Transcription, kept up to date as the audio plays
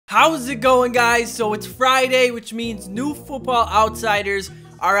How's it going, guys? So it's Friday, which means new football outsiders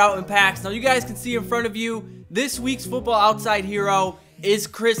are out in packs. Now you guys can see in front of you, this week's football outside hero is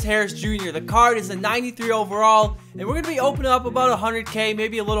Chris Harris Jr. The card is a 93 overall, and we're going to be opening up about 100K,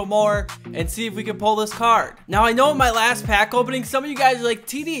 maybe a little more, and see if we can pull this card. Now, I know in my last pack opening, some of you guys are like,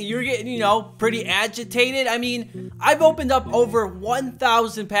 TD, you're getting, pretty agitated. I mean, I've opened up over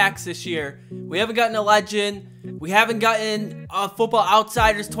 1,000 packs this year. We haven't gotten a legend. We haven't gotten a Football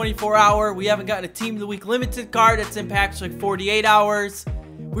Outsiders 24-hour. We haven't gotten a Team of the Week limited card that's in packs for like 48 hours.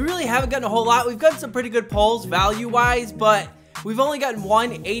 We really haven't gotten a whole lot. We've gotten some pretty good pulls value-wise, but we've only gotten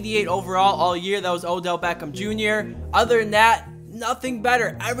one 88 overall all year. That was Odell Beckham Jr. Other than that, nothing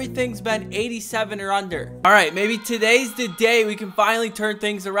better. Everything's been 87 or under. All right, maybe today's the day we can finally turn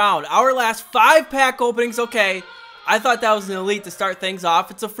things around. Our last 5 pack openings, okay, I thought that was an elite to start things off.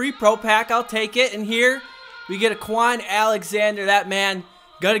 It's a free pro pack. I'll take it. And here we get a Quan Alexander. That man,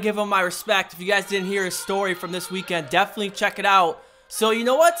 gotta give him my respect. If you guys didn't hear his story from this weekend, definitely check it out. So you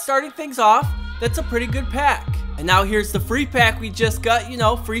know what? Starting things off, that's a pretty good pack. And now here's the free pack we just got,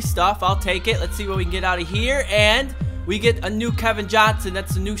 free stuff. I'll take it. Let's see what we can get out of here. And we get a new Kevin Johnson.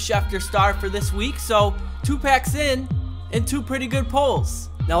 That's the new Schefter star for this week. So 2 packs in and 2 pretty good pulls.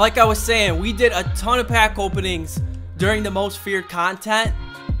 Now, like I was saying, we did a ton of pack openings during the most feared content,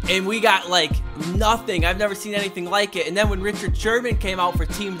 and we got like nothing. I've never seen anything like it. And then when Richard Sherman came out for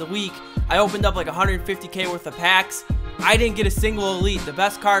Team of the Week, I opened up like 150K worth of packs. I didn't get a single elite. The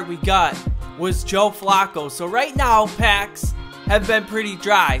best card we got was Joe Flacco. So right now, packs have been pretty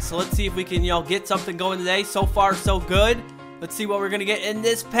dry. So let's see if we can, get something going today. So far, so good. Let's see what we're going to get in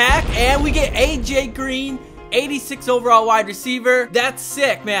this pack. And we get AJ Green, 86 overall wide receiver. That's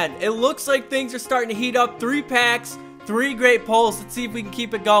sick, man. It looks like things are starting to heat up. 3 packs, 3 great pulls. Let's see if we can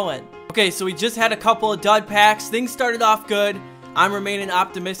keep it going. Okay, so we just had a couple of dud packs. Things started off good. I'm remaining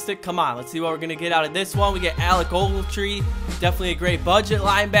optimistic. Come on, let's see what we're going to get out of this one. We get Alec Ogletree, definitely a great budget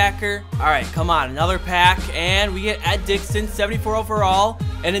linebacker. All right, come on, another pack, and we get Ed Dixon, 74 overall,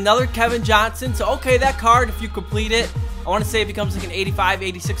 and another Kevin Johnson. So, okay, that card, if you complete it, I want to say it becomes like an 85,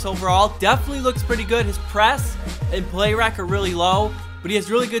 86 overall. Definitely looks pretty good. His press and play rec are really low, but he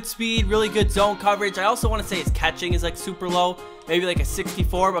has really good speed, really good zone coverage. I also want to say his catching is like super low, maybe like a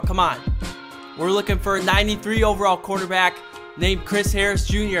 64, but come on. We're looking for a 93 overall quarterback named Chris Harris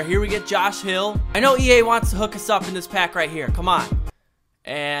Jr. Here we get Josh Hill. I know EA wants to hook us up in this pack right here. Come on.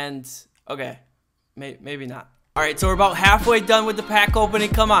 And, okay, maybe not. All right, so we're about halfway done with the pack opening.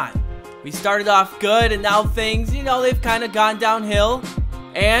 Come on. We started off good, and now things, they've kind of gone downhill.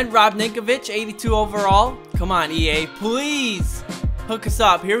 And Rob Ninkovich, 82 overall. Come on, EA, please hook us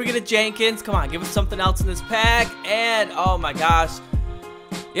up. Here we get a Jenkins. Come on, give us something else in this pack. And, oh my gosh.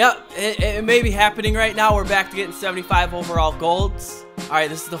 Yep, it may be happening right now. We're back to getting 75 overall golds. Alright,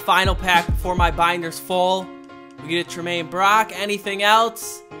 this is the final pack before my binder's full. We get a Tremaine Brock. Anything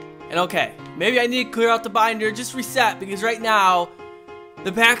else? And okay, maybe I need to clear out the binder. Just reset, because right now,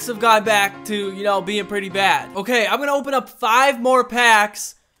 the packs have gone back to, being pretty bad. Okay, I'm going to open up 5 more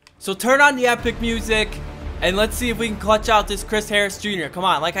packs. So turn on the epic music, and let's see if we can clutch out this Chris Harris Jr. Come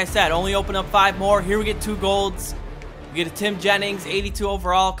on, like I said, only open up 5 more. Here we get 2 golds. We get a Tim Jennings, 82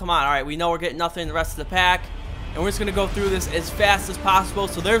 overall. Come on. All right, we know we're getting nothing in the rest of the pack. And we're just going to go through this as fast as possible.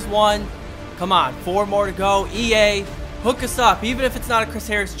 So there's 1. Come on, 4 more to go. EA, hook us up. Even if it's not a Chris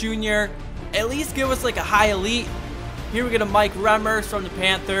Harris Jr., at least give us like a high elite. Here we get a Mike Remmers from the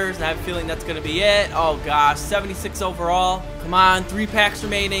Panthers. And I have a feeling that's going to be it. Oh, gosh, 76 overall. Come on, 3 packs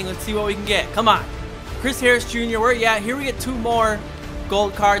remaining. Let's see what we can get. Come on. Chris Harris Jr., where you at? Here we get 2 more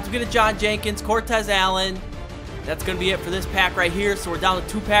gold cards. We get a John Jenkins, Cortez Allen. That's going to be it for this pack right here. So we're down to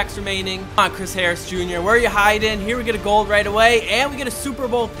 2 packs remaining. Come on, Chris Harris Jr. Where are you hiding? Here we get a gold right away. And we get a Super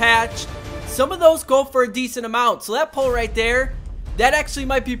Bowl patch. Some of those go for a decent amount. So that pull right there, that actually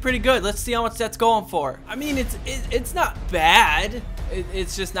might be pretty good. Let's see how much that's going for. I mean, it's not bad.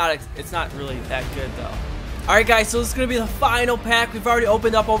 It's just not, it's not really that good though. All right, guys. So this is going to be the final pack. We've already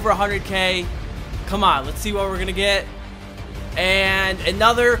opened up over 100K. Come on. Let's see what we're going to get. And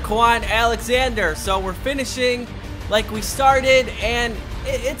another Quan Alexander. So we're finishing like we started, and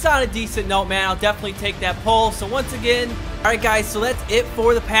it's on a decent note, man. I'll definitely take that pull. So once again, all right, guys, so that's it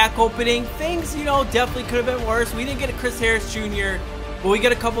for the pack opening. Things, definitely could have been worse. We didn't get a Chris Harris Jr., but we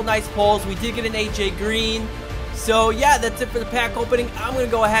get a couple nice pulls. We did get an AJ Green. So yeah, that's it for the pack opening. I'm going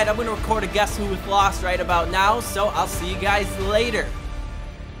to go ahead. I'm going to record a Guess Who with Lost right about now. So I'll see you guys later.